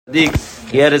He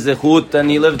had a zechut and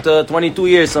he lived 22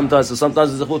 years sometimes. So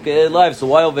sometimes the zechut can add life. So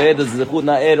why over here does the zechut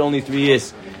not add only 3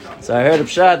 years? So I heard of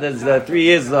Pshat that 3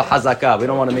 years is a hazakah. We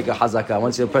don't want to make a hazakah.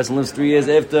 Once a person lives 3 years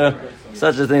after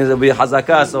such a thing, it will be a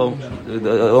hazakah. So it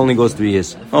only goes 3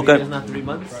 years. Okay. It's not 3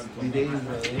 months. 3 days.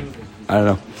 I don't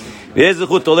know. ויש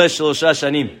זכות עולה 3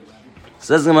 שנים.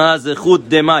 Says Gemara zechut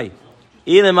demai.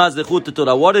 Ilema zechut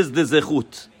Torah. What is the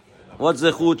zechut? What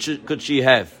zechut could she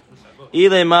have?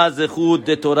 Ilema zechut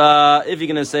de Torah. If you're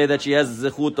going to say that she has the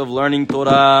zechut of learning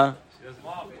Torah,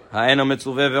 ha'ena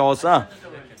mitzuveh ve'osa.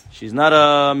 She's not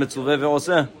a mitzuveh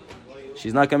ve'osa.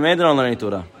 She's not commanded on learning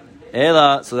Torah.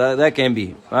 Ela, so that can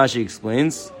be. Rashi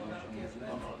explains.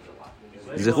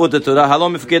 Zechut de Torah.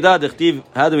 Halom mifkeda dechtiv.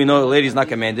 How do we know the lady is not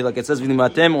commanded? Like it says,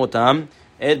 v'nimatem otam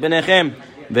et benechem.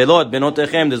 Velot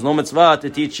benotechem. There's no mitzvah to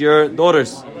teach your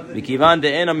daughters. V'kivan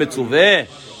de'ena mitzuveh.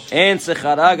 En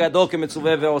sechara gadol ke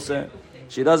mitzuveh ve'oseh.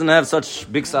 She doesn't have such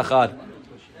big sachar.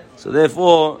 So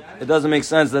therefore, it doesn't make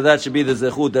sense that should be the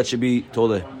zechut, that should be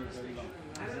toleh.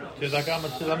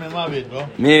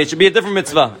 Maybe it should be a different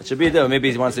mitzvah. It should be different.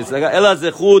 Maybe he wants to say tzedakah. Ela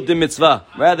zechut de mitzvah.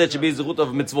 Rather, it should be zechut of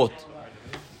mitzvot.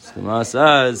 So the Gemara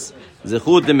says,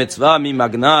 zechut de mitzvah mi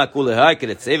magna kulehai.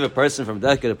 Could it save a person from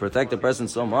death? Could it protect a person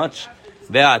so much?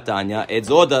 Ve'atanya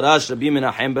edzo darash Rabbi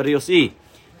Menachem bar Yossi.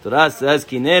 Torah says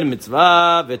kiner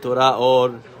mitzvah ve'torah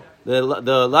or. The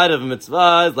light of a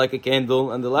mitzvah is like a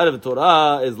candle, and the light of a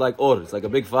Torah is like or. It's like a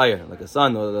big fire, like a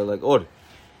sun, or like or,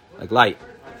 like light.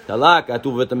 Talak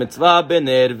atuv v'ta mitzvah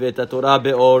bener v'ta Torah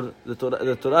beor.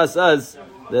 The Torah says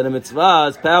that a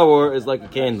mitzvah's power is like a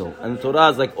candle, and the Torah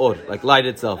is like or, like light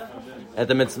itself. At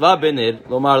the mitzvah bener,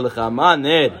 lomar lecha ma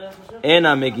ner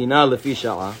ena megina lefi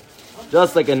sha'a.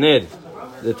 Just like a ner,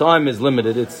 the time is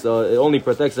limited. It only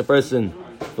protects a person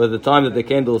for the time that the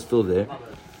candle is still there.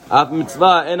 So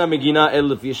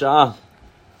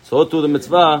to the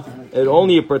mitzvah, it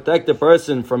only protects a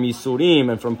person from yisurim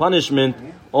and from punishment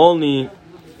only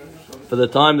for the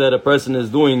time that a person is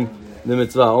doing the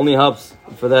mitzvah. Only helps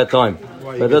for that time.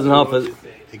 But it doesn't help. It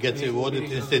gets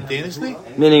rewarded instantaneously?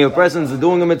 Meaning, if a person is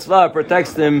doing a mitzvah, it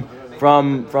protects him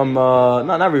from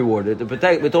not rewarded. We're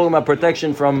talking about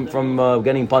protection from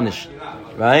getting punished.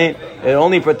 Right? It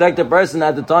only protects a person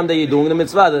at the time that you're doing the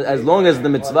mitzvah. As long as the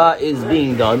mitzvah is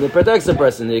being done, it protects the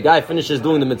person. The guy finishes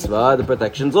doing the mitzvah, the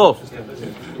protection's off.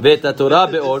 V'eta Torah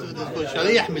be'or.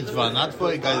 Shaliach mitzvah, not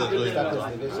for a guy that's doing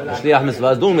mitzvah. Shaliach mitzvah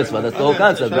is doing mitzvah. That's the whole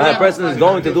concept. Right? A person is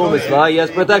going to do a mitzvah, he has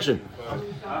protection.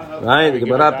 Right? The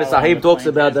Gemara Pesachim talks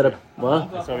about that.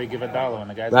 What? So we give $1 when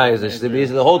the guy's right?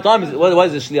 The whole time, what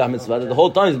is the shliach mitzvah? The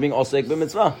whole time is being osek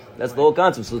b'mitzvah. That's the whole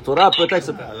concept. So the Torah protects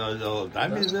it. The whole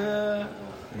time is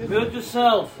build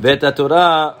yourself. V'eta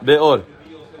Torah be'or,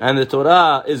 and the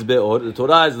Torah is be'or. The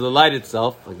Torah is the light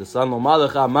itself, like the sun.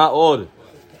 Lomalecha ma'or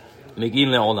megin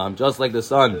le'olam, just like the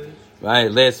sun, right?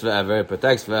 It lasts forever, it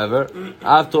protects forever.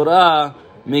 Av Torah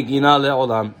megina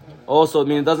le'olam. Also, it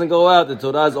means it doesn't go out. The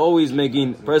Torah is always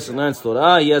making. Person learns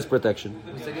Torah, he has protection.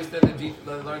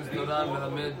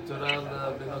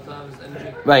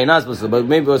 Right, you're not supposed to. But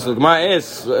maybe what the Gemara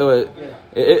is,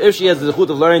 if she has the zechut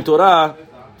of learning Torah,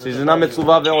 she's not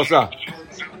mitzvah ve'osa.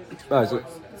 Right, so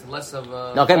it's less of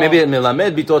a... Okay, maybe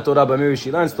melamed bitot Torah, but maybe she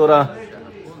learns Torah,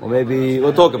 or maybe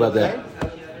we'll talk about that.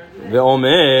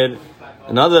 Ve'omer,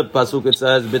 another pasuk it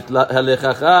says,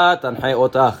 "Halechacha tanchei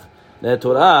otach." The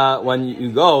Torah, when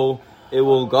you go, it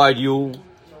will guide you.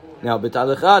 Now,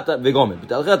 b'talechat v'gomer.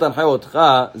 B'talechat tanchei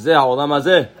otcha zeh ha'olam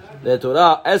hazeh. The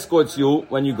Torah escorts you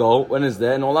when you go, when it's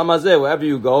there. And olam hazeh, wherever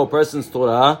you go, a person's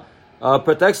Torah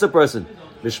protects the person.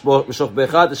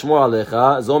 B'shochbecha tishmor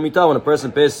alecha zo mita. When a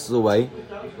person passes away,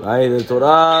 right, the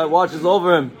Torah watches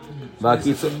over him.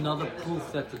 This is another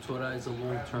proof that the Torah is a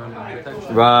long-term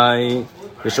protection. Right.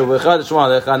 B'shochbecha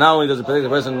tishmor alecha. Not only does it protect the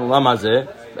person in olam hazeh,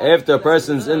 after a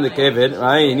person's in the kevid,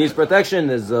 right, he needs protection.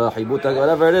 There's hibuta,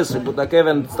 whatever it is, hibuta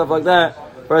kevid and stuff like that.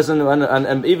 Person,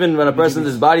 and even when a person,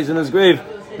 his body's in his grave,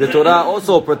 the Torah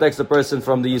also protects the person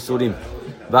from the yisurim.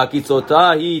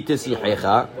 V'akitzotah hi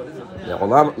tisihecha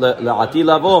le'ati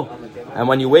lavo. And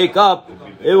when you wake up,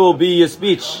 it will be your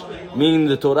speech. Meaning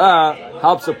the Torah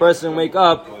helps a person wake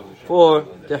up for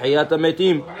tehiyat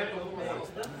hametim.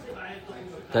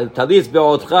 Talis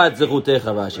be'odcha et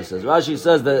zechutecha, Rashi says. Rashi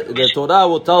says that the Torah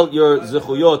will tell your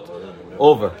zechuyot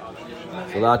over.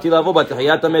 So la'ati lavo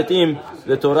b'tehiyat hametim,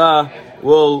 the Torah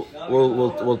will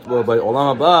by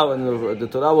olam haba, and the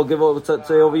Torah will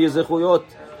say over your zechuyot.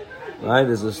 Right?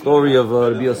 There's a story of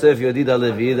Rabbi Yosef Yodid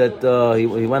Halevi that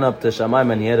he went up to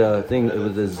Shamayim and he had a thing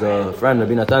with his friend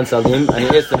Rabbi Natan Salim, and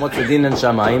he asked him what's the din in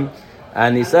Shamayim.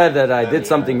 And he said that I did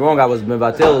something wrong. I was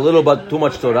mevatel a little bit too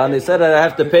much Torah. And they said that I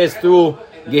have to pass through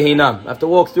Gehinam. I have to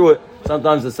walk through it.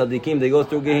 Sometimes the Tzaddikim, they go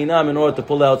through Gehinam in order to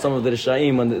pull out some of the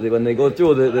Rishaim. When they go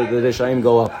through, the Rishaim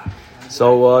go up.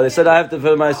 So they said, I have to,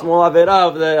 for my small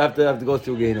Averah, I have to go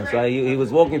through Gehinam. So he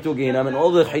was walking through Gehinam, and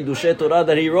all the Hidushay Torah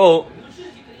that he wrote,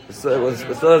 so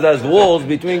as walls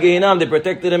between Gehinam, they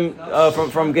protected him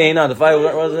from Gehinam. The fire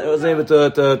wasn't able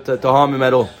to harm him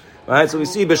at all. Right? So we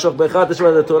see B'shoch Becha,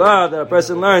 the Torah that a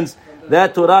person learns,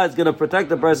 that Torah is going to protect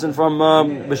the person from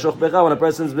B'shoch Becha, when a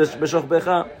person's B'shoch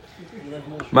Becha.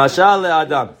 Mashal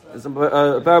le'adam. It's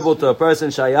a parable to a person.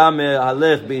 Shayam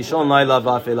halech b'ishon layla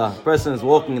v'afela. A person is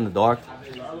walking in the dark.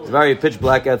 It's very pitch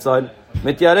black outside.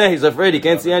 Mityareh, he's afraid, he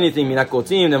can't see anything. Mina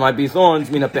kotim, there might be thorns.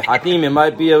 Mina pehatim, it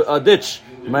might be a ditch.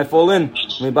 He might fall in.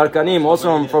 Min barkanim,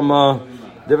 also from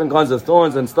different kinds of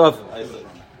thorns and stuff.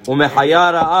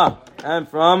 Umehayara'ah, and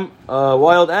from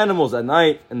wild animals at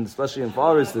night, and especially in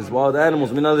forests, there's wild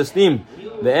animals. Min al-istim.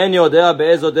 Ve'en yodea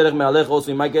be'ezo derech me'alech, also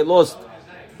he might get lost.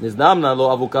 Nizdamna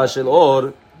lo avuka shel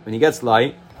or, when he gets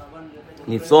light,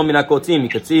 nitzol min hakotim, he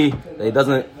could see that he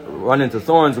doesn't run into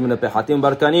thorns, min pehatim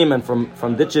barkanim, and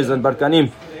from ditches and barkanim.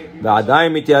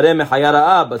 Ve'adayim mityareh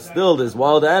mehayara'ah, but still there's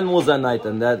wild animals at night,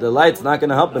 and that the light's not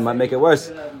going to help him, might make it worse.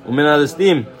 Umin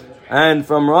al-istim, and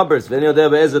from robbers. Ve'en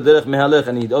yodeh be'ezo derech mehalech,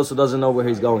 and he also doesn't know where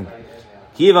he's going.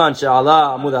 Kivan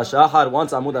she'ala amud hashahar,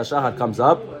 once amud hashahar comes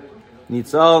up,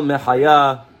 nitzol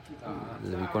mehaya. Is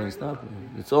the recording stop?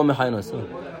 Nitzol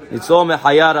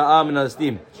mehaya ra'ah min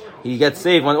al-istim. He gets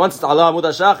saved once it's Allah amud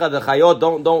hashachar. The chayot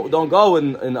don't go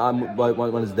in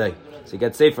when it's day. So he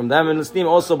gets saved from them in the steam.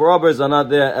 Also, robbers are not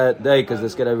there at day because they're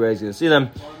scared everybody's going to see them.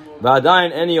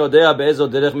 V'adayin eni yodea be'ezo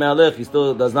derech me'alech. He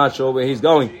still does not show where he's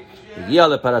going.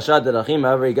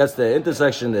 However, he gets to the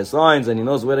intersection, there's signs, and he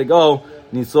knows where to go.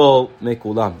 Nitzol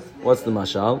mekulam. What's the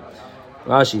mashal?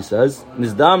 Rashi says,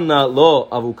 Nizdamna lo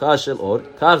avuka shel or,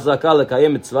 kach zaka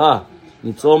lekayem mitzvah,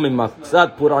 nitzol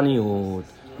mimaksat puraniyut.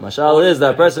 Mashal is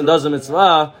that a person does a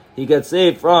mitzvah, he gets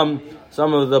saved from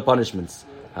some of the punishments.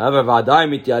 However, v'adai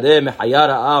mityareh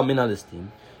mehayara'ah min al-istim,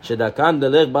 shedakan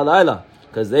delech balayla,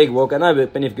 because they walk at night,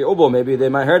 maybe they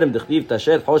might hurt him. D'chtiv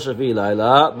tashet choshev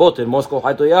v'layla, botir mosko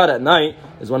haytoyar, at night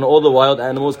is when all the wild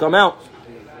animals come out.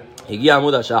 Higi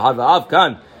amud hashachar v'av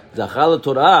kan, zachal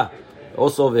Torah,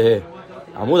 also over here.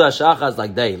 Amud hashachar is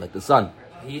like day, like the sun.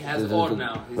 He has all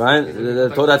now. Right?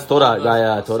 That's Torah.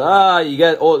 Yeah. Torah, you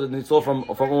get all, it's all from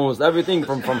almost everything,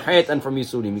 from hate and from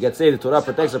Yisurim. You get saved. The Torah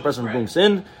protects a person from doing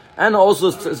sin, and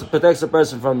also protects a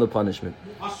person from the punishment.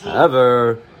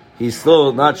 However, he's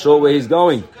still not sure where he's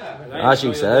going.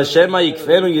 Rashi says, Shema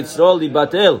yikfenu yitzrol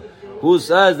libatel. Who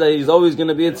says that he's always going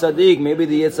to be a tzaddik? Maybe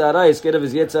the Yetzirah is scared of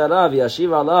his Yetzirah. V'yashiv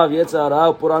alav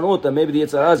Yetzirah puranut. And maybe the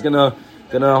Yetzirah is gonna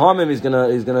harm him. He's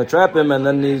gonna trap him, and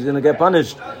then he's gonna get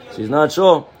punished. So he's not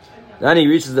sure. Then he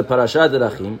reaches the parashat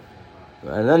Derachim,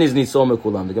 and then he's nitzol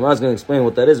mekulam. The Gemara is going to explain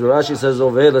what that is. But Rashi says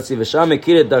over here, let's see, v'sham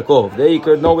mekiret darkov. There you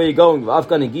could know where you're going.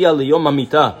 V'afkan higia liyom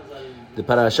hamitah. The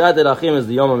parashat Derachim is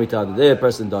the yom hamitah, the day a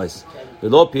person dies.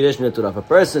 V'lo piresh min Torah. If a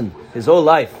person, his whole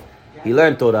life, he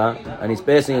learned Torah, and he's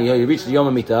passing, he reached the Yom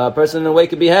HaMitah, a person in a way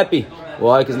could be happy.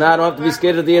 Why? Because now I don't have to be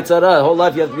scared of the Yetzirah. The whole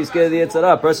life you have to be scared of the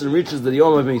Yetzirah. A person reaches the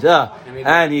Yom HaMitah,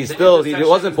 and he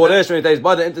wasn't Poresh when he's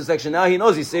by the intersection. Now he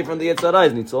knows he's safe from the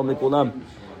Yetzirah. He's Nitzol Mikulam.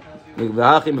 And we're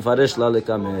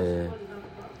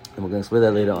going to explain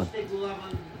that later on.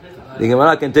 The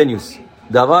Gemara continues.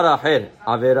 Davar acher,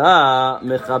 avera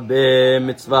mechabe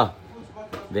mitzvah,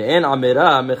 ve'en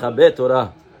amera mechabe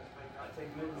Torah.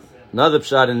 Another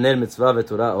pshat in Ner Mitzvah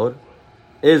v'Torah or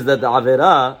is that the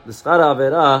Avera, the Schara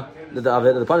Avera,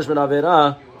 the punishment of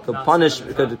Avera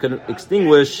could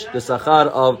extinguish the Sachar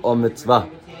of a Mitzvah.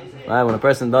 Right? When a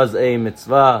person does a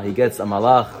Mitzvah, he gets a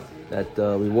Malach that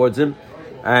rewards him,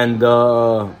 and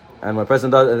when a person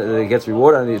does, he gets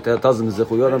reward, and he tells him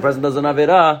Zechuyot. When a person does an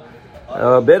Avera,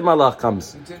 Ber Malach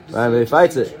comes, right? He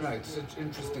fights it. Right, it's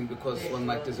interesting because when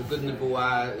there's a good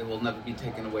nebuah, it will never be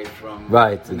taken away from.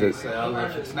 Right. If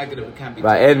it's negative, it can't be.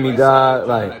 Right. Taken away.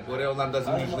 Right. Borei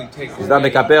doesn't usually take away. It's not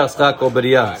mekaper schar or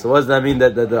beriah. So what does that mean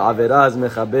that the avera is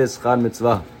mechaber schar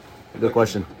mitzvah? Good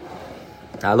question.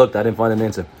 I looked. I didn't find an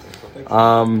answer.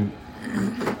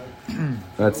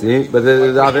 Let's see. But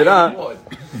the avera.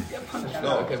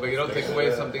 Okay, but you don't take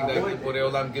away something that Borei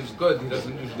Olam gives good. He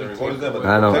doesn't usually take away.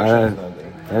 I know. I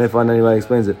didn't find anybody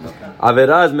explains it.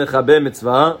 Avera is mechaber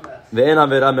mitzvah, ve'en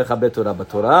avera mechaber Torah. But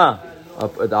Torah,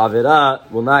 the avera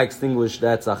will not extinguish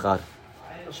that zachar.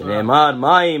 Shneimar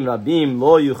ma'im rabim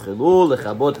lo yuchelu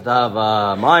lechabot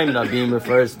ha'ava. Ma'im rabim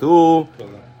refers to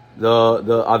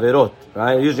the averot,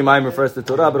 right? Usually ma'im refers to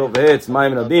Torah, but over here it's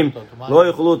ma'im rabim lo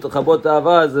yuchelu lechabot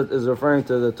ha'ava is referring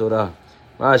to the Torah.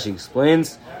 Rashi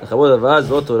explains, "Chavod avaz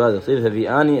lo Torah. D'chtiv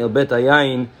hevi'ani el bet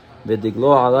hayayin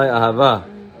v'diglo alay ahava."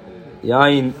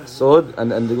 Yain sod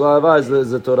and diglo ahava is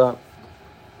the Torah.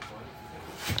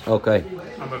 Okay.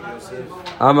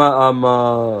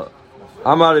 Amar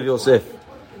Rav Yosef.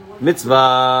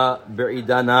 Mitzvah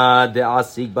be'idana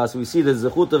de'asik bas. We see the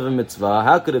zechut of a mitzvah.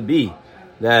 How could it be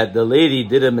that the lady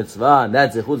did a mitzvah and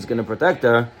that zechut is going to protect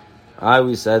her? I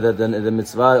always said that the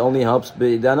mitzvah only helps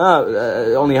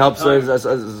be'idana, only helps her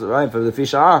right for the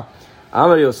fishah.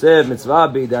 Amar Yosef mitzvah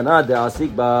be'idana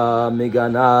de'asik ba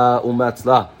megana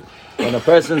umatzla. When a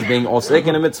person is being osek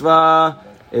in a mitzvah,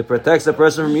 it protects the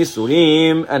person from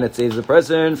yisurim and it saves the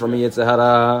person from yetzer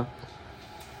hara.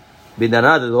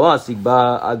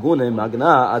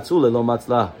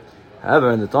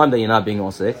 However, in the time that you're not being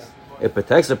osek, it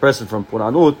protects a person from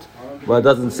puranut, but it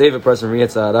doesn't save a person from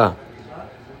yetzer hara.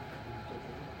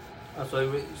 So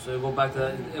you go back to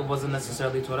that. It wasn't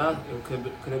necessarily Torah. It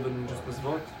could have been just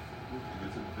mitzvot.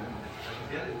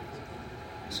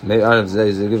 So maybe I don't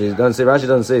say. He doesn't say. Rashi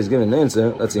doesn't say he's giving an answer.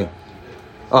 Let's see.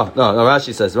 Oh no,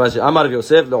 Rashi says. Amar Rav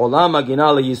Yosef le'olam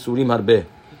magina le'yisurim harbeh.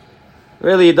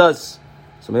 Really, he does.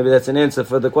 So maybe that's an answer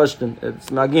for the question. It's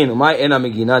magin. Umay ena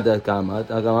magina dat kamat.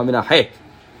 Agam min ha'het.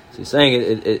 So he's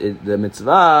saying the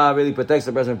mitzvah really protects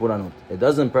the person from puranut. It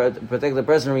doesn't protect the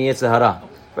person from yetzer hara.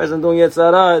 The person doing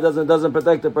yetzer hara, it doesn't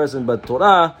protect the person. But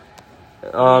Torah,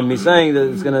 he's saying that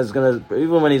it's gonna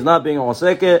even when he's not being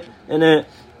oseket in it.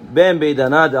 Ben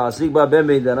beidana de asikba, ben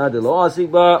beidana de lo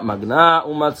asikba, magna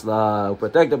umatzla. Will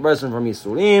protect the person from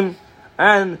yisurim,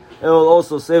 and it will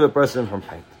also save a person from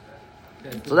pain.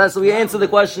 So that's we answer the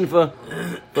question for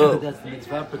That's the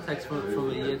mitzvah protects from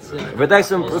yetzer. Protects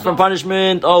from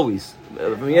punishment always.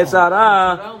 From yetzer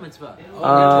hara,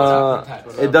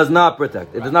 it does not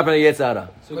protect. It does not protect yetzer hara.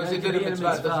 So because he did a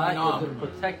mitzvah, it doesn't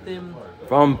protect him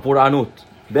from puranut,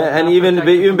 and even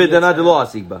beidana de lo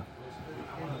asikba.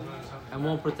 And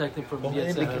won't protect him from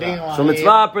yetzer hara. So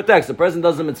mitzvah protects. The person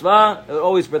does the mitzvah, it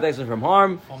always protects him from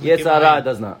harm. Yetzer hara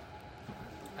does not.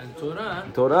 And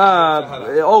Torah,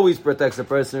 it always protects the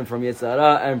person from yetzer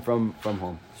hara and from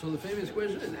harm. So the famous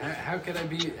question is, how can I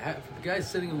be? The guy's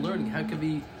sitting and learning. How can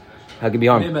be? How can be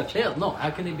harmed? Mevatel. No,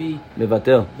 how can he be?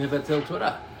 Mevatel. Mevatel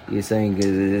Torah. You're saying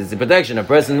it's the protection. A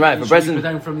person, right? If a person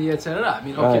protecting from the yetzer hara. I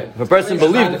mean, right. okay. If a person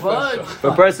believed, if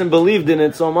a person believed in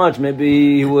it so much,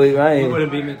 maybe he would, right? He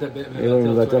wouldn't be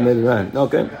Mevatel. Maybe right.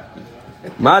 Okay.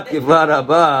 But he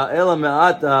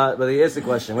asked the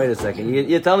question. Wait a second.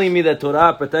 You're telling me that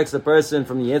Torah protects the person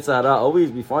from the yetzer hara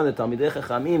always before the Talmidei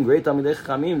Chachamim, great Talmidei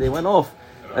Chachamim, they went off.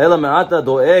 Ela me'ata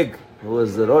doeg, who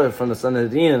was the Roy from the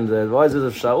Sanhedrin and the advisors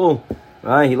of Shaul,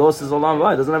 right? He lost his olam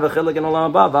haba. He doesn't have a chilek in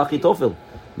olam haba. V'achitofel.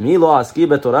 Mi lo aski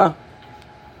beTorah.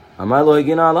 Amai lo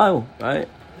higina alayu. Right?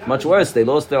 Much worse. They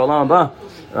lost their olam haba.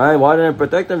 Right? Why didn't it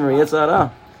protect them from yetzer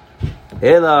hara?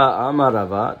 Ela amar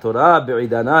Rava, Torah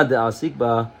be'idana de'asik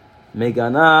ba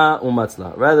megana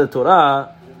umatzla. Rather, Torah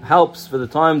helps for the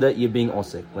time that you're being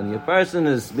osek. When your person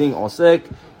is being osek,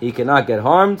 he cannot get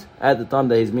harmed at the time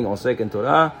that he's being osek in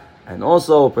Torah, and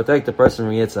also protect the person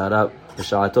from yetzer hara. The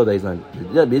sha'ato that he's learning.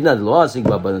 But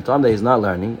in the time that he's not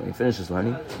learning, when he finishes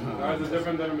learning.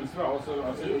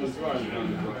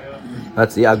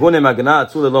 That's the agune magana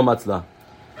atzul lo matzla.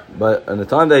 But in the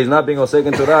time that he's not being osek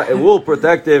in Torah, it will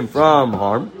protect him from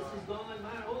harm.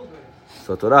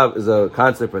 So Torah is a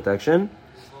constant protection.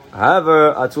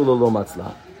 However, atzul lo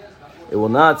matzla. It will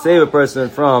not save a person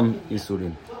from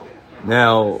yisurim.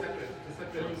 Now,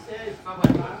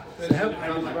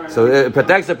 so it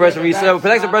protects the person from yisurim.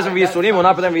 Protects the person from yisurim. Will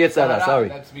not protect him from yetzer hara. Sorry,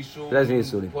 protects from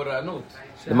yisurim.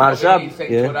 The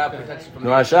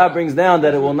Maharsha brings down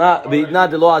that it will not be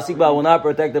not the law asikba will not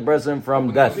protect the person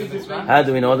from death. How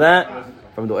do we know that?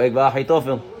 From the Doeg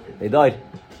v'Achitofel. They died,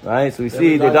 right? So we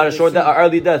see they died a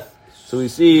early death. So we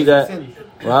see that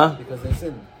Because they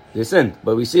sinned. They sinned,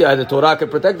 but we see the Torah can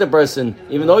protect the person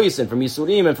even though he sinned from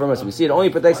yisurim and from us. We see it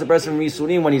only protects the person from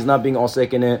yisurim when he's not being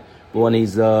osek in it, but when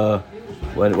he's when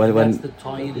That's the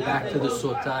tying back to the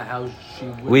Sotah, how she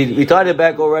would we tied it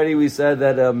back already. We said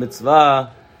that a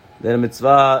mitzvah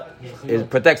it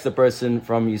protects the person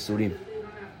from yisurim.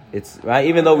 It's right,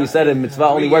 even though we said a mitzvah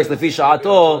only works lefi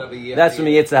sha'ato, that's from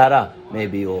the yetzer hara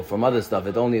maybe, or from other stuff.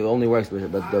 It only works,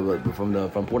 but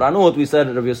from puranut we said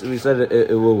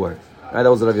it will work. Right, that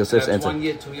was Rav Yosef's answer. 1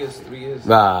 year, 2 years, 3 years.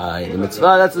 Right, the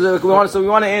mitzvah. That's we want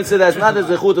to answer that it's not the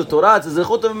zechut of Torah. It's the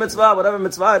zechut of mitzvah, whatever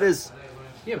mitzvah it is.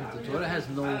 Yeah, but the Torah has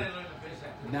no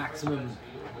maximum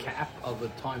cap of a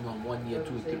time on 1 year,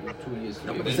 2 years.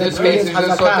 In this case, it's a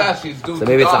Sotah. She's due So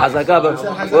maybe it's a die. hazakah,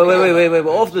 but wait. We're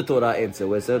off the Torah answer.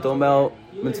 We're talking about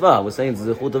mitzvah. We're saying it's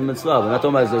the zechut of mitzvah. We're not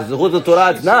talking about the zechut of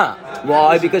Torah. It's not.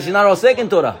 Why? Because she's not our second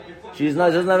Torah. She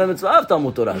doesn't have a mitzvah of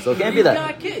Talmud Torah, so it can't be that. You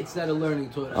got kids that are learning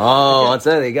Torah. Oh, what's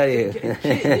that? They got you.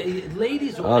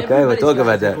 Ladies. Okay, we'll talk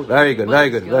about that. Very good.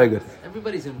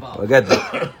 Everybody's involved. We'll get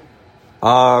that.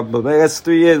 But maybe that's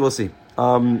 3 years. We'll see.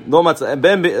 No matzah.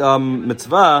 Ben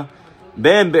mitzvah.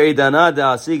 Ben be'idana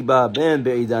de'asik ba, ben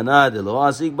be'idana de'lo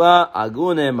asik ba,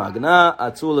 agune magna,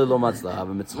 atzule lo matzlah.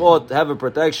 The mitzvot have a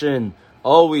protection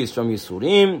always from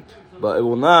Yisurim, but it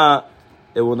will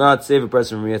not save a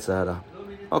person from Yetzer Hara.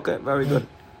 Okay, very good.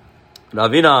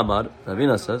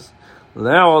 Ravina says,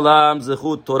 Le'olam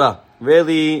zechut Torah.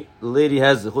 Really, the lady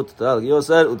has zechut Torah. Like you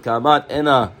said, utkamat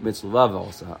ena mitzvah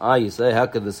ve'osa. You say, how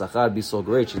could the sachar be so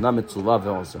great? She's not mitzvah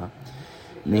ve'osa.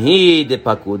 Nihi de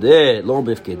pakude lo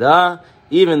bifkeda,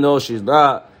 even though she's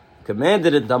not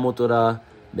commanded in Talmud Torah,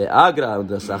 be'agra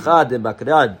the sachar de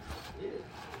bakrad,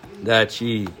 that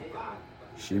she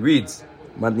reads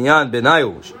Madniyan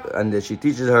benayu, and that she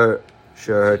teaches her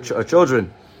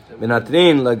children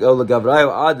benatrin like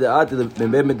gavrayu ad the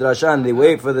midrasha, and they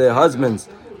wait for their husbands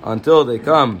until they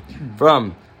come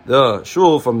from the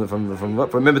shul from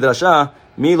midrasha.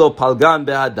 Milo palgan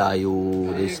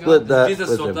be'adayu. They split that. She's a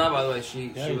Sotah, by the way. She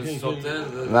was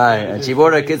Sotah. Right, and she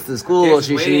brought her kids to school. Yeah, or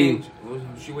she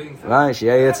waiting for right. She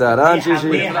has the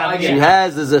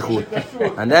zechut,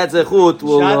 and that zechut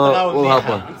will help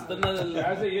her.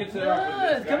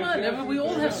 Come on, we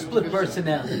all have split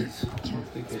personalities.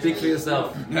 Speak for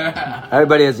yourself.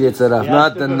 Everybody has yitzhak.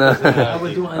 Not then.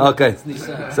 Okay.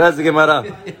 Says the Gemara.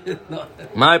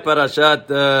 My parashat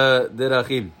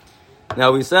derachim.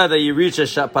 Now we said that you reach a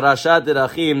parashat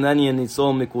derachim, then you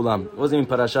nitzol mikulam. What does it mean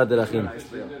parashat derachim?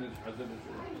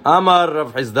 Amar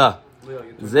Rav Hizda.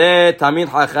 Ze tamid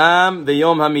hacham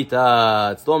v'yom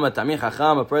hamita. It's talking about tamid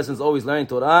hacham. A person's always learning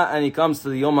Torah, and he comes to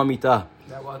the yom hamita.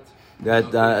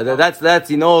 That's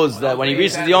he knows that when he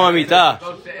reaches the yom hamita,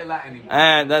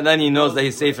 and then he knows that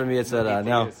he's safe from Yetzer Hara.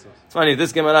 Now it's funny.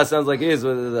 This Gemara sounds like his.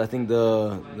 I think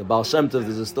the Baal Shem Tov,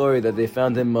 there's a story that they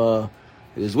found him.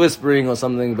 He was whispering or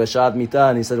something, B'Shat Mita,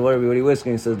 and he said, what are you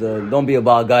whispering? He said, don't be a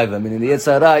Baal Gaiva. I mean, in the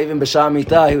Yetzer Hara, even B'Shat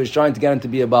Mita, he was trying to get him to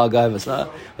be a Baal Gaiva.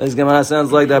 So, this Gemara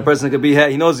sounds like that person could be,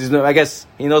 he knows I guess,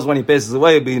 he knows when he passes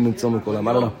away, he'll be Mitzvah Mikulam.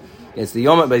 I don't know. It's the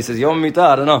Yom, but he says Yom Mita,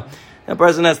 I don't know. That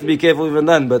person has to be careful even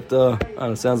then, but, I don't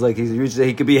know, it sounds like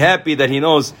he could be happy that he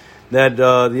knows that,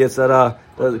 the Yetzer Hara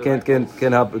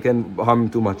can harm him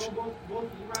too much.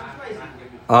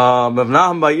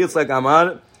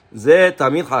 Ze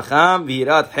tamid hacham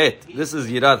v'yirat het. This is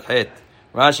yirat het.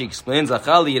 Rashi explains,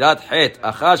 achal yirat het.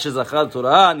 Achal shezachal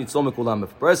Torah nitzol mekulam.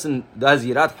 If a person does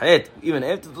yirat het, even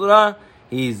after Torah,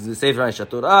 he's safe from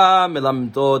Torah,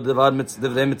 melamto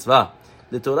divrei mitzvah.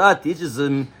 The Torah teaches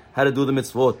him how to do the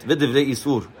mitzvot. V'divrei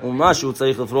isur. Umashu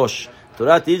tzarich lefrosh.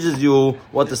 Torah teaches you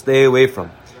what to stay away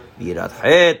from. Yirat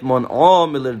het mon'o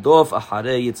milirdof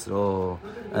acharei yitzro.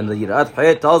 And the yirat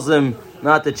het tells him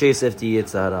not to chase after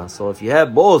Yetzer Hara. So if you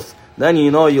have both, then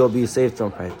you know you'll be safe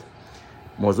from het.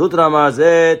 Mozut Ramar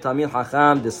zeh tamid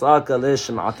hacham disaka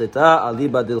leshma'ateta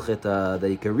aliba dilcheta, that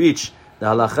you can reach the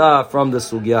halacha from the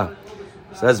sugya.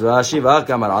 Says Rashi,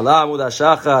 v'akamar ala amud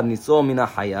hashachar nitzol min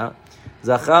ha'haya,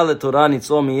 zachal leTorah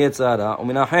nitzol mi Yetzer Hara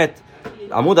u'min het.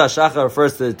 Amud hashachar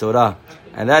refers to the Torah,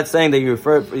 and that's saying that you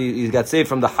got saved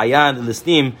from the haya and the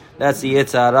listim. That's the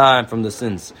Yetzer Hara and from the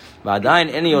sins. ועדיין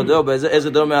אין יודעו באיזה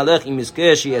דור מהלך אם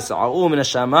יזכה שיסערו מן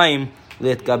השמיים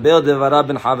להתקבל דבריו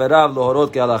בין חבריו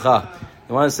להורות כהלכה.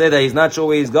 You want to say that he's not sure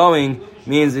where he's going,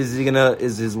 means is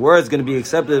his words going to be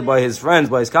accepted by his friends,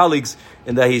 by his colleagues,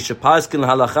 and that he shepaskin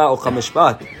halacha or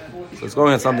chamishpat. So it's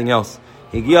going on something else.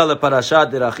 Higia leparashat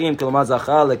derachim kilomar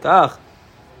zachar lekach.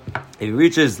 If he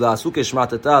reaches la'asuk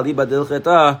eshmatata liba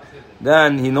dilcheta,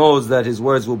 then he knows that his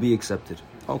words will be accepted.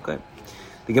 Okay.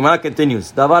 The Gemara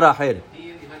continues. Davar acher.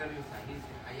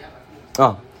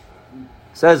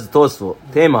 Says Tosfo,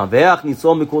 Tema, ve'ach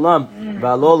nitzol mikulam,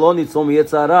 ve'alo lo nitzol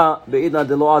miYetzer Hara, be'idna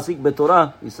de lo asik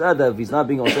beTorah. He said that if he's not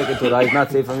being osek in Torah, he's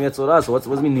not safe from Yetzer Hara. So what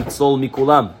does it mean nitzol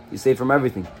mikulam? He's safe from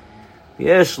everything.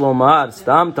 Yesh lomar,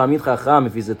 stam tamid chacham.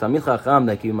 If he's a tamid chacham,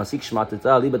 like he masik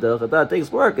shmateta liba derechata, it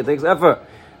takes work, it takes effort,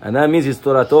 and that means his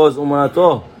Torato is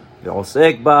u'manato.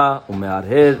 Ve'osek ba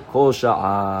u'me'arher kol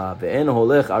sha'a, ve'en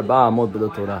holech arba amot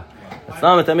b'lo Torah. It's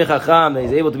not a tamid chacham that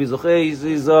he's able to be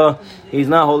zocheh. He's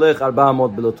not holech arba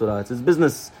amot b'lo Torah. It's his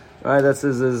business, right? That's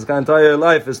his entire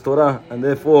life is Torah, and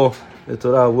therefore the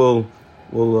Torah will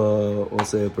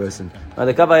save a person. Now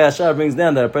the Kav HaYashar brings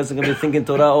down that a person can be thinking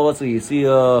Torah. Oh, so you see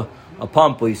a a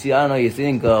pump, or you see, I don't know, you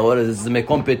think, what is this,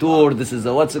 Mekom Petur, this is,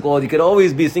 what's it called? You could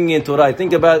always be thinking in Torah.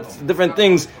 Think about different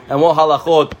things and what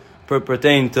halachot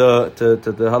pertain to the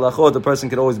halachot. The person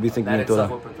could always be thinking in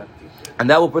Torah. And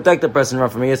that will protect the person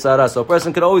from Yesara. So a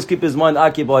person can always keep his mind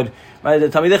occupied. Right? The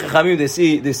Talmidei Chachamim,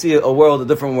 they see a world, a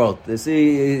different world. You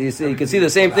can see the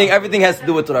same thing. Everything has to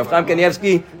do with Torah. Chaim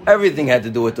Kanievsky, everything had to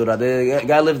do with Torah. The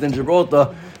guy lived in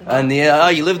Gibraltar, and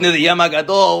he lived near the Yam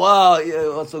HaGadol. Wow,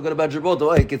 what's so good about Gibraltar?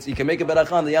 Oh, you can make a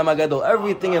beracha on the Yam HaGadol.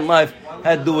 Everything in life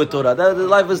had to do with Torah. The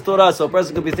life is Torah, so a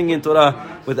person could be thinking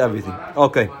Torah with everything.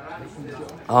 Okay.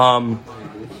 The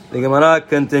Gemara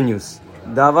continues.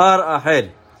 Davar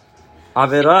ahed.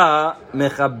 Avera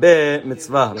mechabe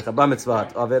mitzvah.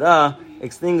 Avera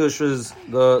extinguishes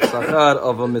the sachar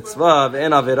of a mitzvah,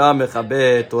 and avera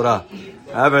mechabe Torah.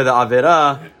 However, the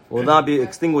avera will not be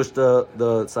extinguished the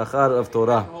sachar of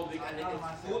Torah.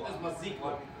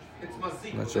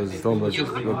 That shows it's no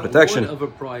protection. Reward of a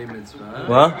prior mitzvah.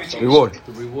 What? Reward.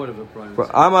 The reward of a prior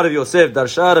mitzvah. Amar of Yosef,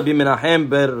 Darsha Rabbi Menachem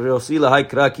ber Yosi lahai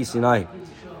kraki Sinai.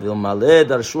 Vilmale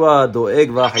darshua doeg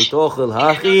v'achitochel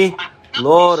hachi.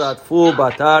 Lo ratfu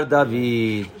batar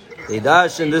David. They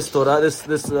dash in this Torah, this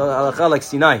halakha like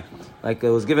Sinai, like it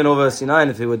was given over Sinai.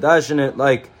 And if they would dash in it,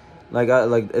 like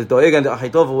if Doeg and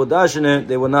Ahitofel would dash in it,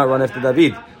 they would not run after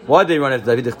David. Why did they run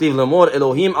after David? Chtiv lemor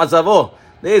Elohim azavo.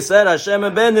 They said Hashem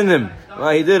abandoned him. Well,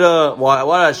 he did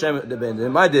why Hashem abandoned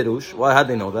him? My derush. Why? How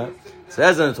do they know that? It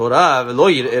says in the Torah,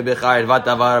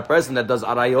 a person that does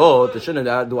arayot, they shouldn't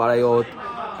do arayot,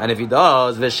 and if he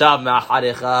does, v'shav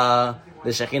me'acharecha. The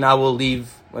Shekhinah will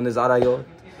leave when there's arayot.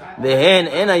 Vehen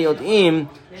en ayotim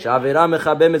she'avera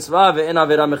mechabe mitzvah ve'en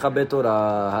avera mechabe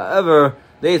Torah. However,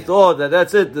 they thought that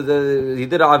that's it. He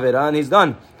did avera and he's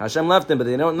done. Hashem left him, but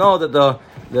they don't know that the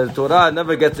Torah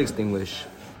never gets extinguished.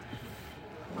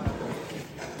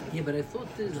 Yeah, but I thought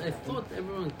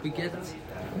everyone could get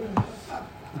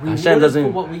Hashem doesn't.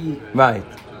 for what we Right.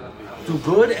 do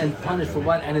good and punish for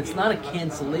what, and it's not a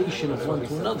cancellation of one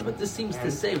to another. But this seems to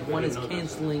say one is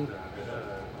canceling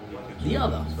the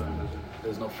other.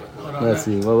 There's no footnote. Let's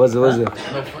see. What was it?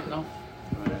 No footnote.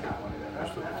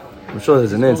 I'm sure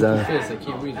there's an answer. I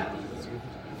can't read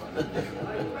it.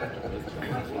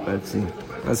 Let's see.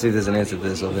 Let's see if there's an answer to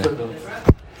this over there.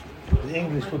 The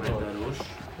English football.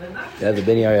 Yeah, the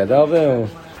Beni Ayadave or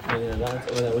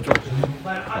Which one?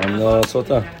 on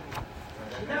Sotah.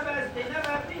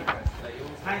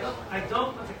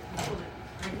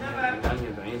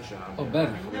 Oh,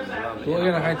 better.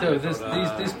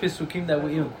 These Pesukim that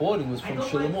we're even quoting was from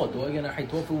Shlomo.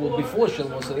 Well, before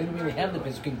Shlomo, so they didn't really have the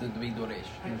Pesukim to be Doresh.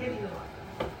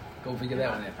 Go figure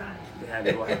that one out.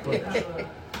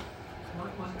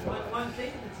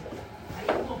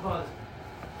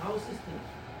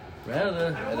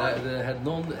 Rather,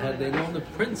 had they known the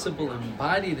principle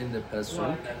embodied in the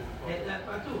Pesuk,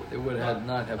 they would have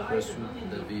not have pursued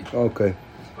David. Okay.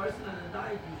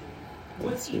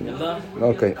 Let's see.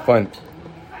 Okay, fine.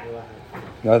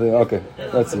 Nothing. Okay.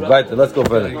 Let's see. Right. Let's go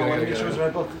further.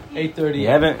 8:30. You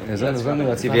haven't? Is that something?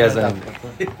 Let's see if he has any.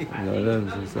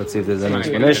 Let's see if there's any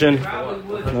explanation.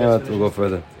 No, we'll go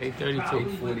further. 8:32.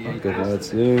 8:48. Okay. Let's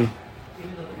see.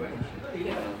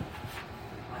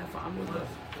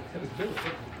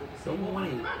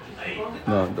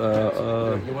 No.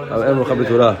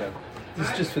 This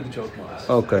is just for the joke, Mars.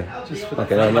 Okay.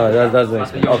 Okay. No. That's the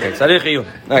explanation. Okay. Sarich Iyun.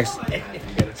 Next.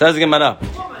 Says Gemara.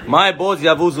 My boz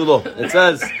yavuzulo. It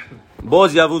says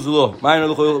boz yavuzulo.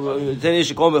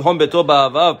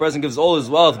 A person gives all his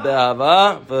wealth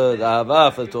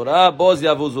for Torah. Boz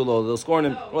yavuzulo. They'll scorn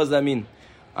him. What does that mean?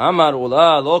 Amar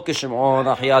ula lo Shimon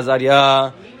achi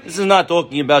Azariah. This is not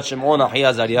talking about Shimon achi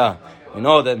Azariah. You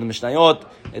know that in the Mishnayot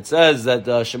it says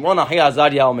that Shimon achi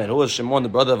Azariah Omer. Who was Shimon, the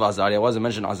brother of Azariah? Why does it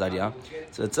mention Azariah?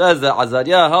 So it says that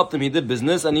Azariah helped him. He did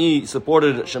business and he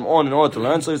supported Shimon in order to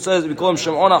learn. So it says we call him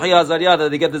Shimon achi Azariah, that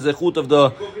they get the zechut of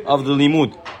the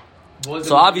limud.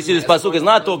 So obviously this pasuk is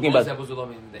not talking about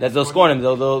that they'll scorn him.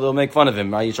 They'll make fun of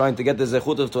him. Are you trying to get the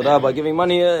zechut of Torah by giving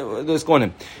money? They'll scorn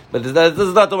him. But this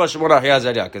is not talking about Shimon achi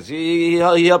Azariah because he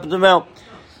helped him out.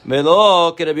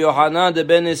 Velo ke Rabbi Yohanan de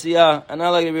Ben Nesiyah, and I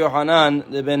like Rabbi Yohanan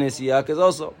de Ben Nesiyah because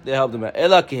also they helped him out.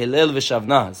 Ela ke Hillel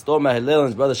v'Shavna. It's talking about Hillel and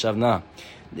his brother Shavna.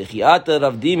 Dechiat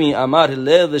Rav Dimi amar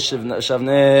Hillel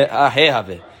v'Shavne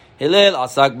ahehave. Hillel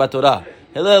asak b'Torah.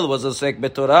 Hillel was osek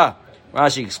b'Torah.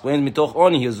 Rashi explains mitoch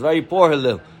oni. He was very poor.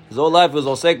 Hillel. His whole life was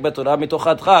osek b'Torah mitoch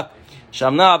adchak.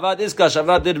 Shavna avad iska.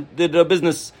 Shavna did a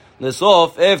business.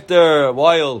 Lesof after a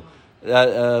while.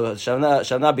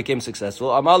 Shavna became successful.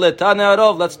 Amale Tane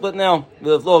Arov, let's split now.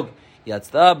 The vlog.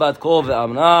 Yatzta bat kol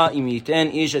ve'amna im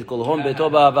yiten ish et kol hon beto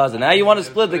ba'avaz. Now you want to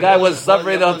split. The guy was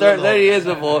suffering the 30 years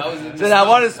before. Said, I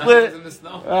want to split.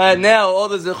 Now all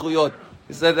the zechuyot.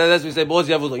 He said, that's what we say, Boz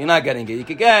Yavulo. You're not getting it. You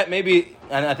could get maybe,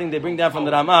 and I think they bring down from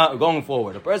the Ramah going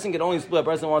forward. A person can only split. A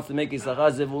person wants to make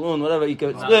Yisachar Zevulun, whatever. You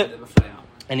can split,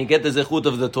 and you get the zechut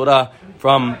of the Torah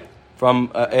from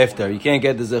after. You can't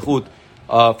get the zechut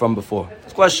from before.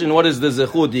 This question: what is the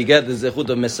zechut? Do you get the zechut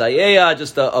of Messiah,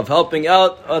 just of helping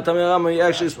out? Tamil Rama, you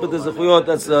actually split the zechuyot.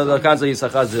 That's the concept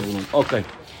of Yisachar Zevulun. Okay.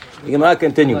 The Gemara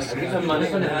continues.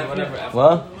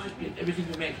 What? Everything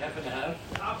we make half and half.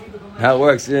 How it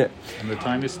works, yeah. And the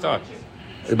time you start.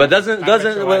 But doesn't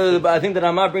I think the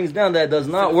Ramah brings down that it does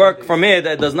not work from here.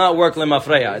 That does not work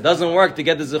lemafreya. It doesn't work to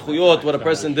get the zechuyot what a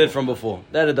person did from before.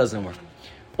 That it doesn't work.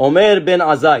 Omer ben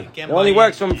Azai. It only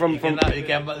works from. You can't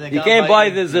buy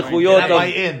the zechuyot. Buy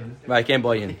in. Right, can't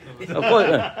buy in. Of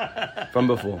course, from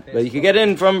before, but you can get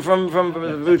in from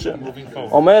future.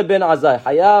 Omer ben Azai.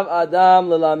 Hayav Adam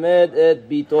lelamed et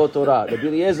bito Torah. The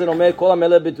Eliezer Omer kol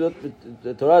hamele bito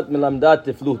Torah melamdat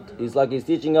tiflut. He's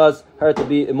teaching us her to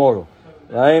be immoral,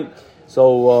 right?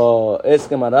 So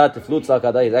Eskemarat tiflut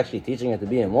sakada. He's actually teaching her to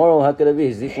be immoral. How could it be?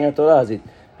 He's teaching her Torah.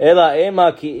 Ela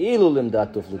ema ki'ilu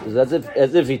limdat tiflut. It's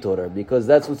as if he taught her, because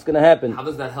that's what's going to happen. How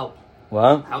does that help?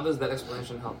 What? How does that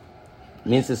explanation help?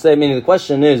 Means to say, meaning the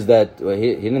question is that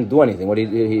he didn't do anything. What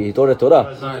he taught her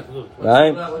Torah,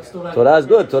 right? Torah is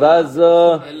good. Torah is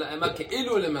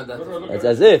it's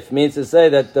as if means to say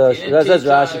that says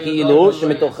Rashi ki'ilu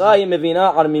shemitocha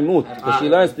yemevina armimut, because she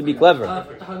learns to be clever.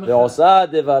 Ve'osa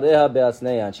devareha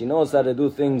be'asneya, she knows how to do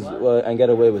things and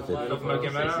get away with it.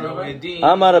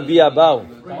 Amar Rabbi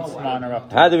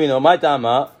Abahu. How do we know? My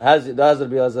tama does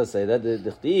Rabbi Elazar say that the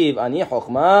chtiv ani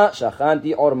chokhma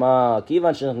shachanti orma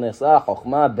kivan shenechnesa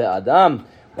chokhmah be'adam.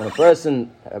 When a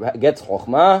person gets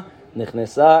chokhmah,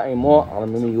 nechnesa imo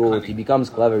armimiyut, he becomes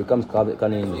clever, he becomes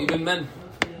cunning. Even men.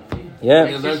 Yeah.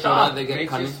 They get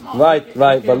cunning. Right.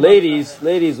 But ladies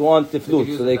want the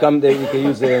flute, so you can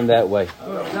use it in that way.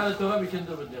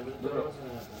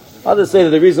 Others say that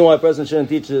the reason why a person shouldn't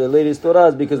teach the ladies Torah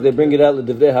is because they bring it out the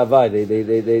divrei havai.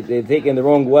 They take it in the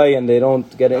wrong way and they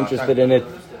don't get interested in it,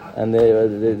 and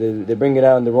they bring it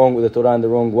out in the wrong with the Torah in the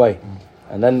wrong way.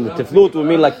 And then the tiflut would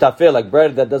mean like tafel, like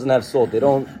bread that doesn't have salt. They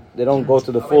don't go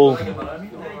to the full.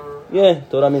 Yeah,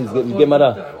 Torah means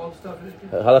Gemara.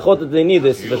 Halachot that they need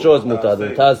this for sure is mutar. The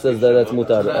Taz says that that's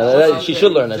mutar. She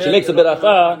should learn that. She makes a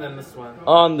beracha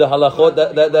on the halachot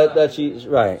that she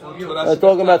right.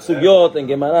 Talking about sugyot and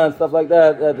Gemara and stuff like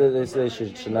that. That they say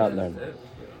she should not learn.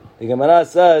 The Gemara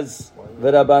says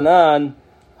v'Rabanan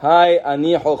hi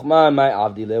ani chokhma my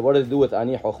avdile. What does it do with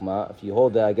ani chokhma? If you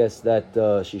hold that, I guess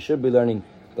that she should be learning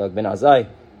like Ben Azai.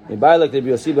 Mibaylek Rabbi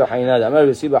Yossi bar Hayna. Amar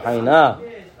Rabbi Yossi bar Hayna.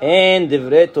 And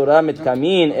divrei Torah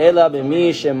mitkamin ela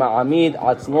b'mi shema'amid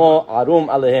atzmo arum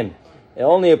alehem.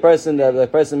 Only a person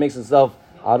makes himself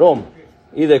arum.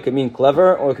 Either it can mean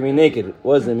clever or it can mean naked.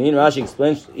 What does it mean? Rashi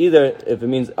explains either if it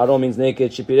means arum means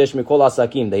naked, shipiresh mikol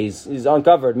asakim, that he's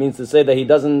uncovered, means to say that he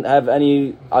doesn't have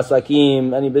any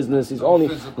asakim, any business. He's only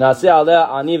nase aleh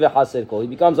ani vehaser kol. He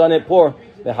becomes on it poor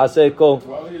vehaser kol.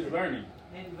 While he's learning.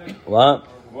 What?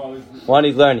 While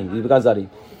he's learning, he becomes ari.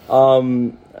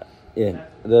 Yeah.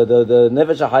 The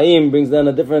Nefesh HaHaim brings down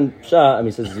a different shah. I mean,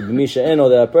 it says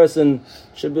that a person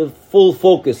should be full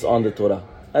focus on the Torah,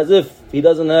 as if he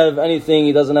doesn't have anything,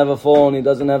 he doesn't have a phone, he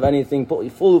doesn't have anything.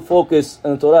 Full focus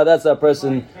on the Torah. That's a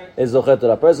person is Zochet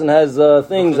Torah. A person has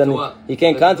things and he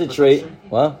can't concentrate.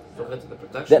 What?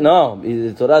 No,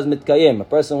 the Torah is mitkayem. A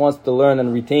person wants to learn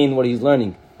and retain what he's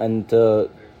learning and to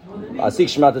advance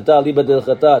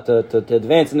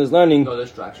in his learning.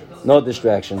 No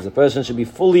distractions. The person should be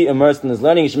fully immersed in his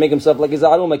learning. He should make himself like he's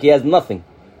arum, like he has nothing.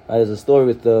 There's a story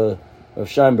with Rav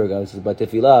Scheinberg. This is by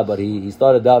Tefillah, but he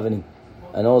started davening,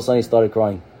 and all of a sudden he started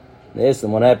crying. They asked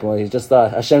him what happened. Well, he just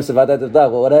thought, Hashem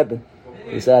Sevadat, what happened?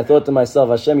 He said, I thought to myself,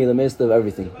 Hashem, you're the midst of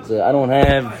everything. He said, I don't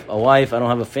have a wife, I don't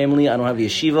have a family, I don't have a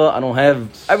yeshiva, I don't have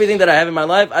everything that I have in my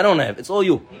life, I don't have. It's all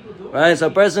you. Right? So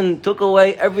a person took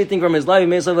away everything from his life. He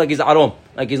made himself like he's arom,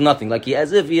 like he's nothing,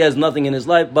 as if he has nothing in his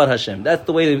life but Hashem. That's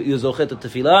the way you zochet to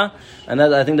tefillah, and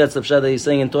I think that's the pshat that he's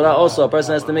saying in Torah. Also, a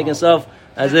person has to make himself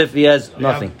as if he has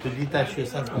nothing.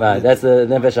 Right? That's the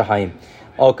nefesh haim.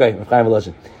 Okay,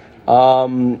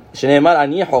 Shneimar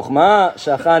ani chokhma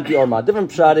shachanti orma.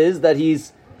 Different pshat is that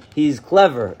he's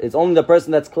clever. It's only the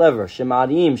person that's clever.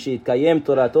 Shemarim sheitkayem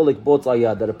torato likbot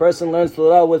ayad. That a person learns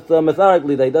Torah with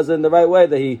methodically, that he does it in the right way,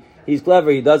 that he's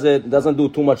clever. He doesn't do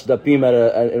too much dapim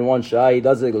in one shah. He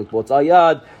does it likbot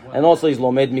ayad, and also he's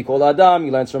lomed mikol adam.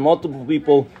 He learns from multiple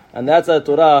people, and that's how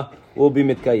Torah will be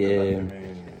mitkayem.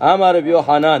 Amar Rabbi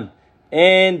Yochanan,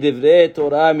 En divrei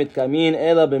Torah mitkamin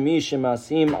ela b'mi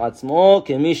shemasim atzmo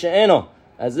kemi she'eno.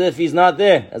 As if he's not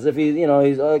there. As if he's,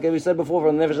 he's like we said before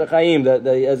from Nefesh HaChaim, that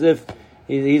as if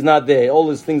he's not there. All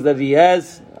these things that he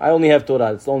has, I only have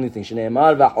Torah. It's the only thing.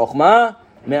 Shneimar v'chokhmah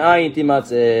me'ayin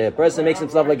timatzeh. A person makes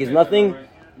himself like he's nothing.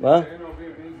 What?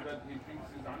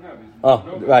 Oh,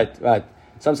 right.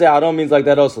 Some say Aron means like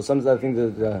that also. Some I think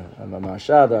that the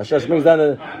Rasha brings down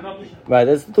the right.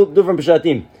 There's two different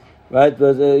Peshatim, right?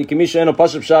 But Kimisha Eno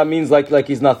Pashup Shah means like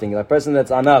he's nothing. A person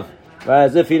that's anav, right?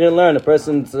 As if he didn't learn. A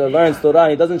person learns Torah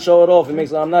and he doesn't show it off. He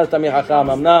makes I'm not Tamir Hakam.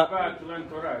 I'm not.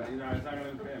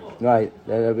 Right,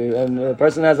 and a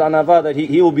person has anava that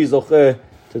he will be zocher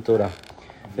to Torah.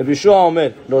 Rabbi Yeshua Omer,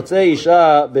 Rotzei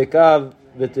Isha bekav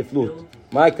v'tiflut.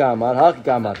 My kamar, haki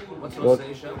kamar.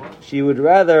 She would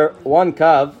rather one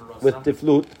kav with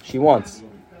tiflut. She wants.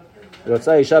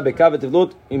 Rotzei Isha bekav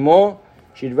v'tiflut. Imo,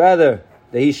 she'd rather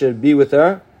that he should be with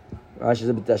her. She's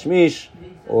a bit tashmish,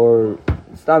 or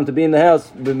it's time to be in the house.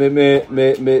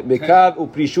 Bekav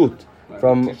u'prishut.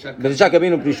 From B'tisha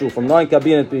kabin u'prishut. From 9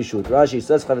 kabin and prishut. Rashi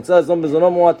says chavitzah zon bezono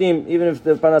muatim. Even if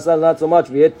the parnasah is not so much,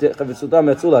 v'yet chavitzuta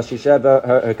metzula. She should have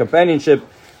her companionship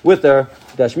with her,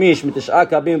 tashmish mitish'a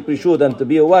kabin prishut, and to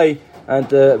be away and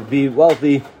to be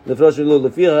wealthy, lefrosh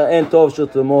leficha and tov shel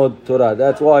tumod Torah.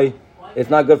 That's why it's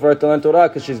not good for her to learn Torah,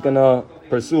 because she's gonna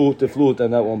pursue tiflut,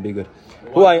 and that won't be good.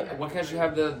 Why can't she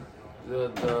have the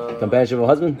companionship of her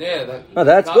husband? Yeah,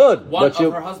 that's good. But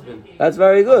her husband. That's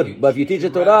very good. But if you teach her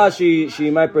Torah,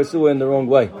 she might pursue in the wrong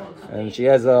way, and she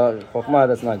has a chokhmah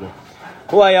that's not good.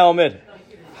 Huaya Omer,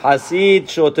 Hasid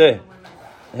Shoteh.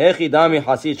 Hechi dami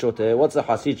hasid shoteh. What's a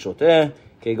hasid shoteh?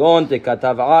 Kegon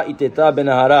tekatav'a iteta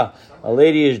benahara. A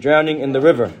lady is drowning in the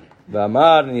river.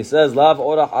 V'amar, and he says, Lav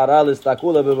orach ara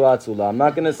listakula b'ba'atzula. I'm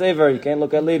not going to save her. You can't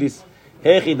look at ladies.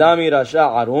 Hechi dami rasha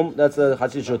arum. That's a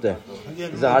hasid shoteh.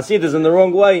 The hasid is in the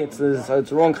wrong way. It's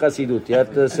wrong chasidut. You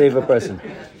have to save a person.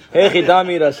 Hechi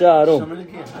dami rasha arum.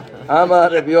 Amar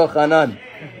Rabbi Yochanan.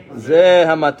 Zeh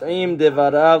hamat'im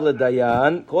devarav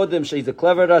ledayan. Kodem she's a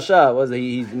clever rasha. Was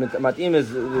he's mat'im is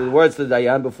the words to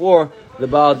dayan before the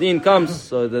Baal Din comes.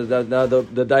 So the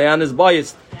dayan is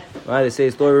biased. Right? They say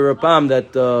a story of Rapam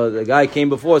that the guy came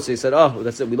before. So he said, "Oh,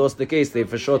 that's it. We lost the case." They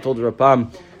for sure told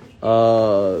Rapam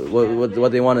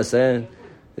what they want to say.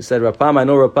 He said, "Rapam, I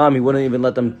know Rapam. He wouldn't even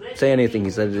let them say anything."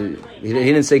 He said he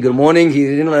didn't say good morning. He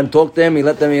didn't let them talk to him. He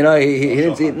let them, he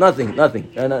didn't say nothing.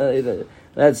 And,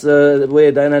 that's the way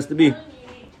a dayan has to be.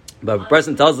 But if a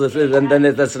person tells us, then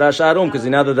that's rasha arum, because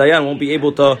now the dayan won't be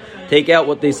able to take out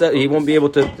what they said. He won't be able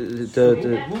to. Who's the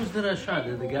rasha?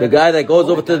 The guy that goes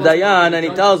over to the dayan and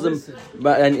he tells him,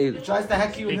 and he tries to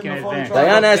hack you in before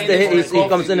dayan has to. He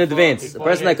comes in advance. The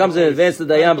person that comes in advance to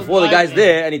the dayan before the guy's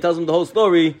there, and he tells him the whole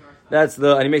story. And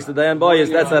he makes the dayan bias.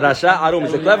 That's a rasha arum.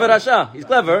 He's a clever rasha. He's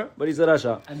clever, but he's a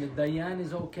rasha. And the dayan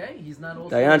is okay. He's not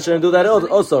also. Dayan shouldn't do that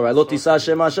also, right? Lo tisah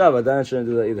shem hasha, but dayan shouldn't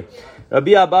do that either.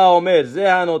 Rabbi Abba Omer, Zeh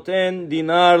hanoten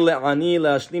dinar le'ani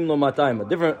le'ashlim lo matayim. A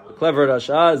different clever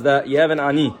rasha is that you have an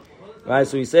ani, right?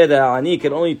 So he said that ani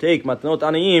can only take matnot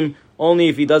aniyim only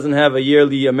if he doesn't have a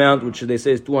yearly amount, which they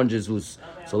say is 200 zuz.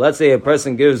 So let's say a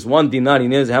person gives 1 dinar. He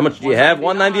knows how much do you have?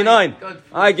 199.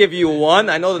 I give you 1.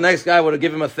 I know the next guy would have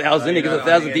given him 1,000. He gives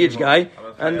 1,000 to each guy,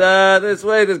 and this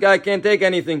way this guy can't take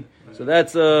anything. So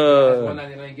that's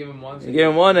 199. You give him 1. You give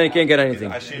him 1 and he can't get anything.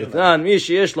 I can't take anything. He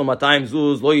has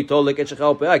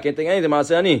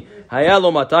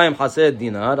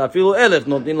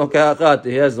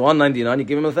 199. You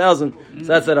give him 1,000. So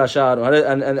that's a rashar.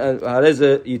 And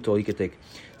hareze yito he can take.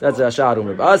 That's a rashar.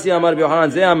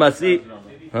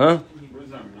 Huh?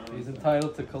 He's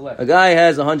entitled to collect. A guy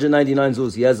has 199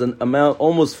 zuz. He has an amount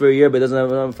almost for a year, but doesn't have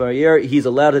enough for a year. He's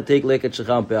allowed to take leket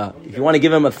shecham peah. If you want to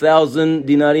give him 1,000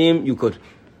 dinarim, you could.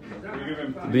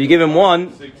 But you give him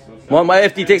one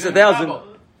if he takes 1,000,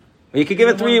 you could give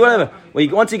him 3, whatever.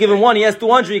 Once you give him 1, he has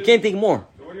 200. You can't take more.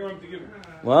 So what do you want him to give him?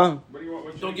 Well,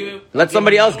 Don't give him. let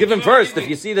somebody else give him first. If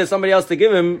you see there's somebody else to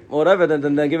give him, or whatever,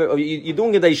 then give it. You're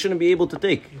doing it that you shouldn't be able to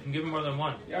take. You can give him more than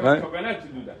 1. Yeah, Right? but Kavanah to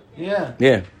do that. Yeah.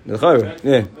 Yeah,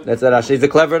 that's that Rasha. He's a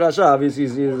clever Rasha. Obviously,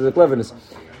 he's the cleverness.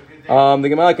 The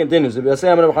Gemara continues. We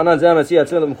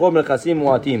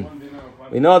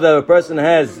know that a person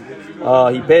has,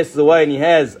 he passes away and he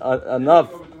has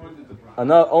enough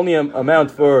only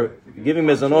amount for giving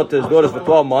mezonot to his daughters for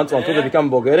 12 months until they become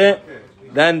bogeret.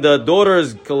 Then the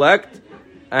daughters collect,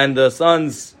 and the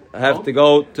sons have to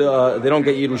go to. They don't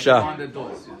get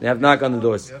Yerusha. They have knock on the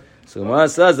doors. So Gemara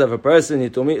says that if a person,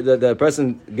 the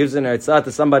person gives an erzah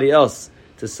to somebody else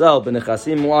to sell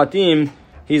b'nechasim mu'atim,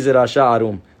 he's a rasha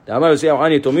arum. If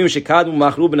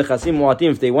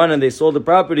they went and they sold the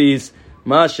properties,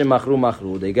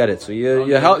 they get it. So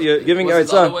you're giving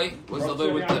Eretzah. What's the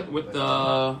other way with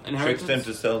the inheritance? Them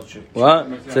to sell. What?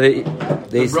 So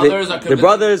the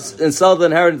brothers and sell the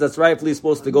inheritance that's rightfully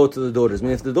supposed to go to the daughters. I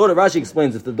mean, if the daughter, Rashi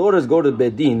explains, if the daughters go to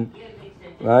Bedin,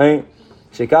 right?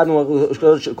 If they do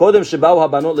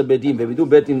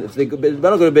Bedin, if they don't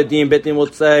go to Bedin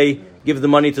will say, give the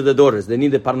money to the daughters. They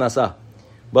need the parnasah.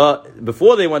 But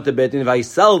before they went to Bedin, if I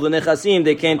sell the nechasim,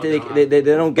 they can't. They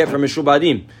don't get from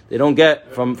Mishubadim. They don't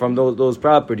get from those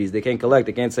properties. They can't collect.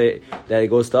 They can't say that it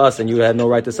goes to us and you had no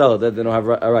right to sell it. That they don't have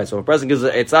a right. So if a person gives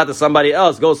it to somebody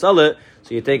else, go sell it.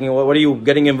 So you're taking. What are you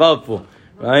getting involved for?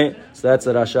 Right? So that's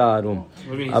a rasha arum. What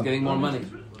do you mean? He's getting more money.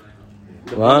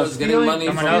 What? Getting money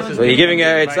So you're giving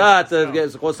it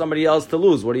to cause somebody else to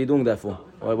lose. What are you doing that for?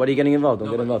 What are you getting involved? Don't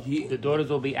get involved. The daughters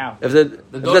will be out. If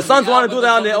the sons want to do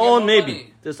that on their own, maybe.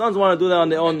 If the sons want to do that on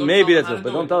their own, maybe that's it.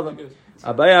 But don't tell them.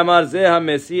 A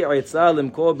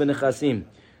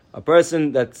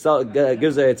person that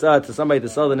gives a etzah to somebody to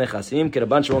sell the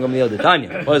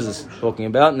nechasim, what is this talking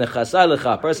about?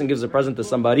 A person gives a present to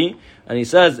somebody, and he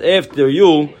says, if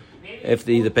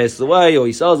he either passes away or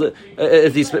he sells it,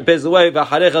 if he passes away,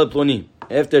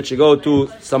 after it should go to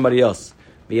somebody else.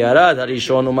 And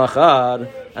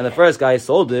the first guy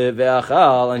sold it,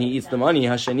 and he eats the money.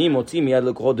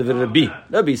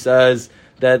 Rabbi says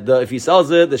that if he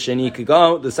sells it, the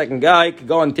second guy could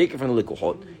go and take it from the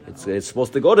likuhot. It's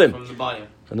supposed to go to him. From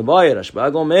the buyer. The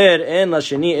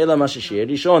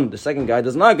second guy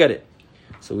does not get it.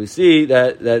 So we see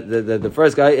that the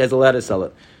first guy has allowed to sell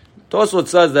it. Tosfot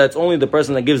says that it's only the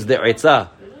person that gives the etzah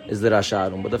is the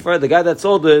rasharum, but the guy that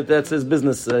sold it, that's his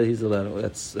business. He's allowed.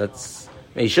 That's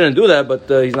he shouldn't do that, but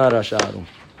he's not rasharum.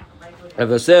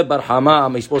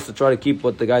 He's supposed to try to keep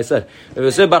what the guy said.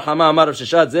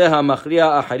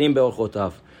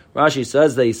 Rashi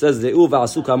says that he says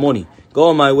go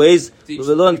on my ways. He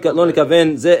doesn't.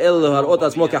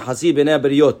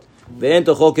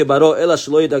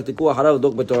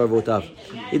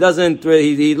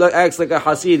 He acts like a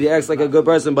hasid. He acts like a good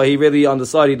person, but he really on the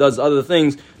side he does other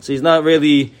things. So he's not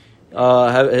really. He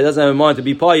doesn't have in mind to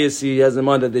be pious. He has in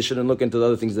mind that they shouldn't look into the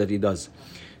other things that he does.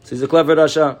 So he's a clever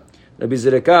rasha. Rabbi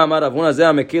Zirika Amar Avuna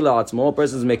Zeh Mekila Atzmo. A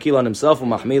person is mekil on himself.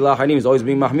 Umahmi lacharim. He's always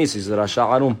being mahmis. He's a rasha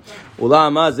arum.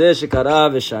 Ulama Zeh Shekara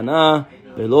V'Shana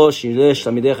V'Lo Shilesh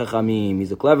Tamidei Chachamim.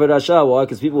 He's a clever rasha. Why?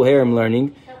 Because people hear him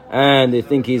learning, and they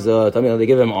think he's they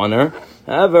give him honor.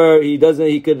 However, he doesn't.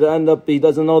 He could end up. He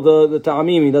doesn't know the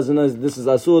ta'amim. He doesn't know this is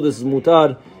asur, this is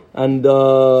mutar, and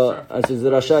as is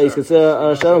rasha. He's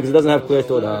considered rasha because he doesn't have clear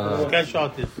Torah.